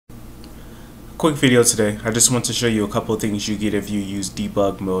Quick video today. I just want to show you a couple of things you get if you use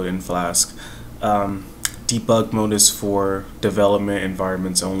debug mode in Flask. Debug mode is for development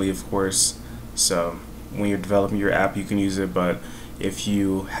environments only, of course. So when you're developing your app, you can use it, but if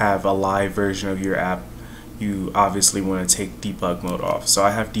you have a live version of your app, you obviously want to take debug mode off. So I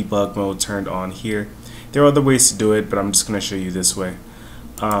have debug mode turned on here. There are other ways to do it, but I'm just going to show you this way.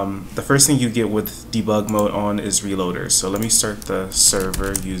 The first thing you get with debug mode on is reloader. So let me start the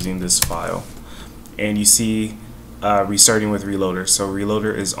server using this file, and you see restarting with reloader. So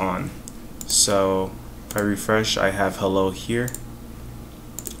reloader is on. So if I refresh, I have hello here,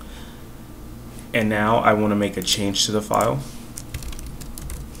 and now I want to make a change to the file.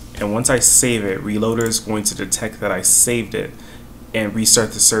 And once I save it, reloader is going to detect that I saved it and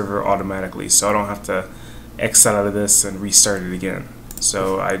restart the server automatically, so I don't have to exit out of this and restart it again.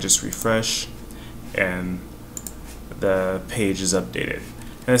 So I just refresh and the page is updated.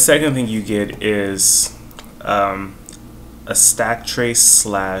 And the second thing you get is a stack trace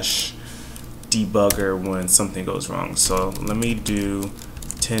slash debugger when something goes wrong. So let me do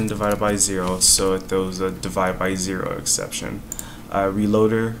 10 divided by 0, so it throws a divide by 0 exception.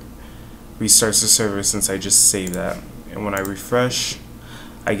 Reloader restarts the server since I just saved that, and when I refresh,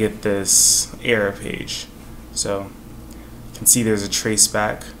 I get this error page. So you can see there's a trace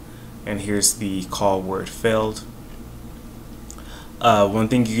back, and here's the call where it failed. One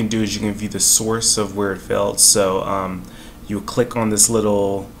thing you can do is you can view the source of where it failed. So you click on this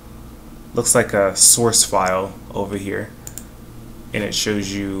little, looks like a source file over here, and it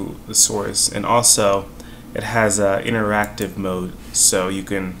shows you the source. And also it has a interactive mode, so you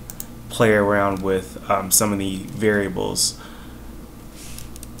can play around with some of the variables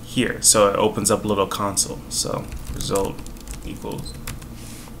here. So it opens up a little console. So result equals,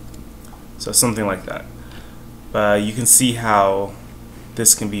 so something like that. You can see how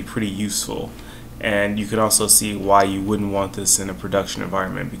this can be pretty useful, and you can also see why you wouldn't want this in a production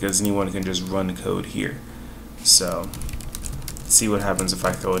environment, because anyone can just run code here. So let's see what happens if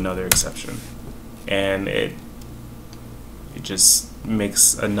I throw another exception, and it just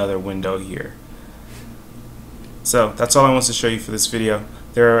makes another window here. So that's all I want to show you for this video.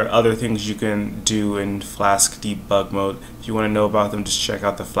 There are other things you can do in Flask debug mode. If you want to know about them, just check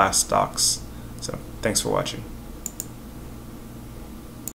out the Flask docs. So thanks for watching.